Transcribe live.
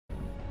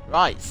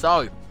Right,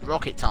 so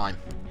rocket time.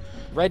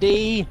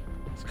 Ready?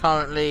 It's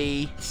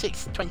currently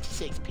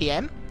 6:26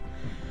 PM.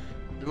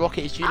 The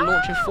rocket is due to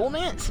launch in 4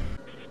 minutes.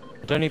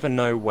 I don't even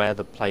know where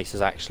the place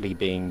is actually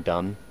being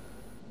done.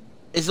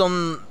 It's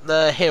on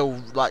the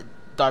hill, like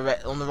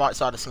direct on the right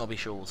side of Snobby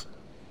Shores.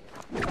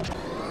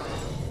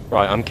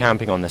 Right, I'm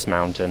camping on this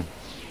mountain.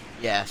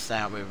 Yeah, stay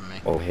out with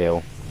me. Or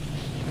hill.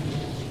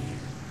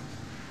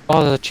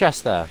 Oh, there's a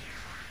chest there.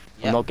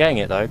 Yep. I'm not getting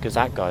it though, because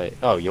that guy...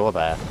 Oh, you're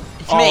there.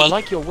 It's oh, me. I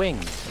like your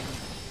wings.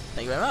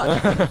 Thank you very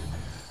much.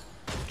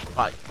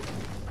 Right,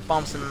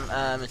 farm some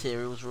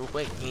materials real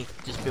quick. You need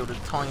to just build a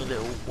tiny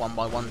little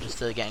 1x1 just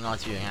to get a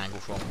nice viewing angle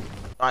from.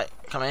 Right,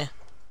 come here.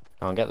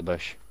 Can't get the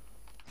bush.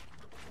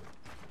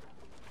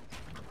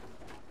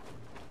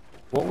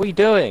 What are we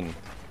doing?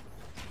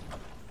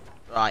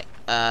 Right,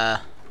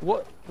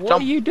 What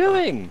jump. are you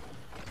doing?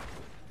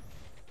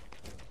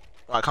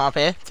 Right, come up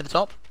here to the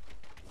top.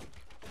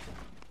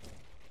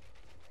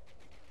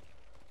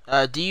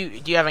 Do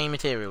you have any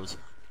materials?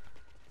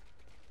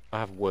 I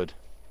have wood.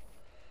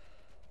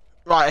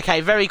 Right, okay,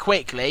 very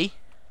quickly.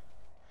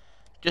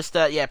 Just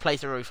yeah,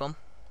 place a roof on.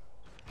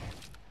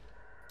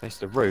 Place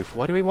the roof.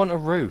 Why do we want a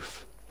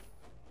roof?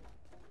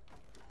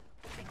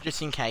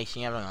 Just in case,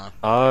 you never know.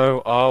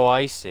 Oh,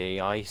 I see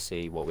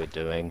what we're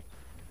doing.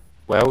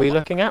 Where are we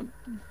looking at?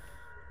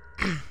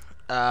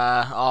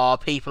 Our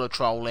people are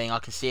trolling. I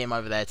can see him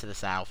over there to the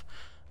south.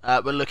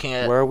 We're looking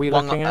at... Where are we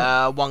looking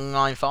at?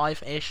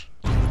 195-ish.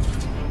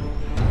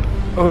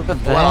 Over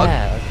there,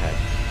 Well, okay.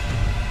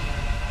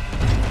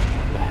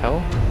 The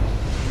hell?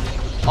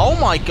 oh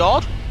my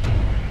god!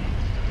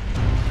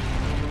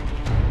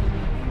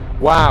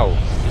 Wow,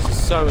 this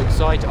is so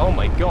exciting. Oh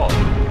my god.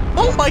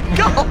 Oh my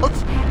god!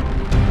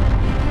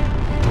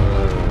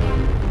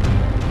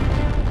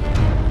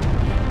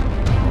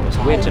 It's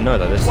weird to know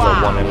that this is a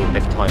one in a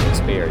lifetime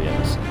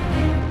experience.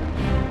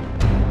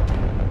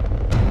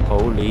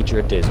 Holy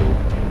dradizzle.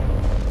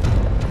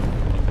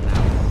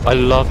 I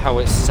love how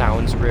it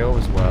sounds real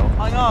as well.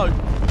 I know!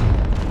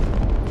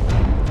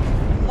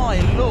 My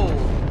lord!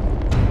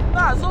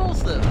 That's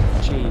awesome!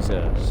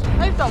 Jesus.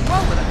 They've done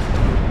well with it!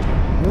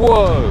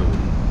 Whoa!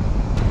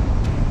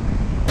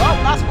 Well,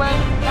 that's where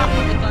it's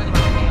going to be.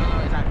 I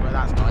know exactly where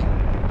that's going.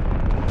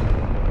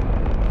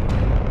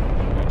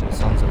 Going to the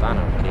Sons of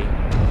Anarchy.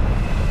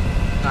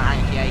 Not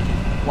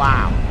hanky-achy.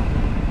 Wow.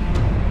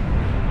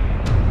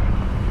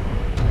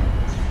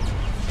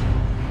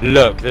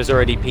 Look, there's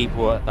already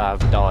people that have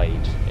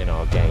died in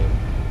our game.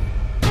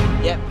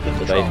 Yep,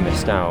 So they've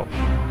missed out.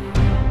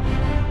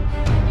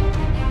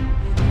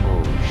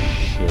 Oh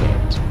shit.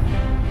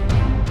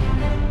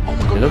 Oh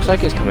my god. It looks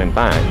like it's coming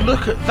back.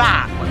 Look at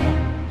that!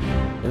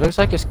 It looks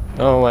like it's...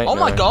 Oh wait, Oh no.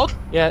 my god!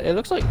 Yeah, it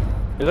looks like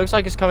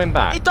it's coming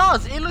back. It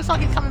does! It looks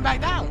like it's coming back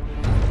down!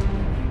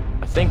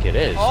 I think it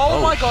is.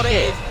 Oh my god, shit.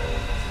 it is!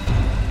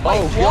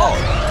 Oh Wait, god!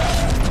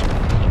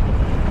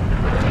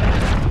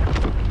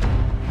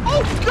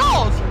 Oh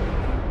god!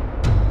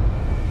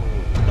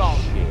 God.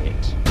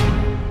 Shit.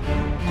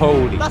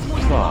 Holy That's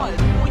moist fuck. as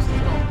moist as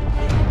God.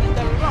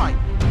 They were right.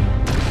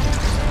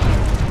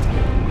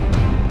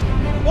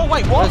 Whoa,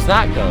 wait, what? Where's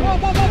that going? Whoa,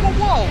 whoa, whoa, whoa,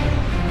 whoa!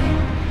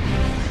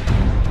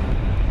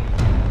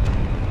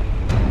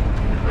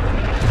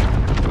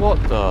 What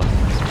the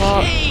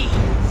fuck? Jeez!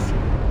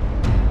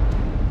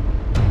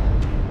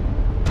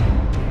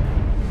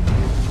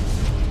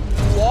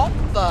 What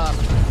the?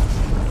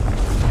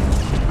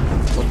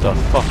 What the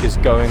fuck is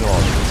going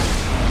on?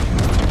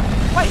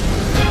 Wait,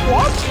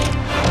 what?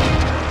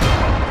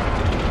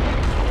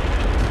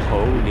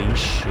 Holy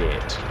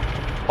shit.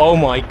 Oh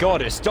my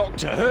god, it's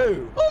Doctor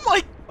Who! Oh my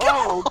god!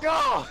 Oh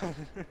god!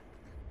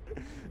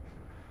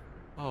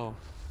 Oh,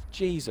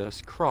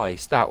 Jesus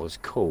Christ, that was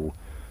cool.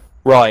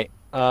 Right,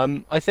 I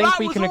think That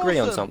we was can agree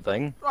on awesome.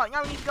 something. Right,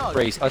 now we need to go.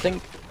 Reese, I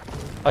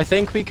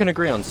think we can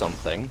agree on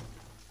something.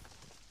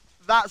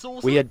 That's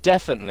awesome. We are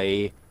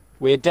definitely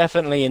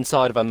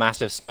inside of a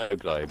massive snow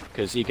globe,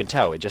 because you can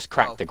tell it just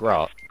cracked the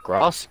grass.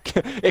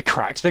 It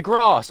cracked the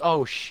grass.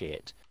 Oh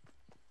shit.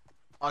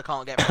 I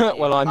can't get back to you.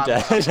 Well, I'm I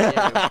haven't got enough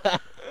dead. material.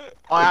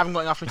 I haven't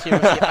got enough material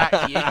to get back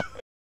to you.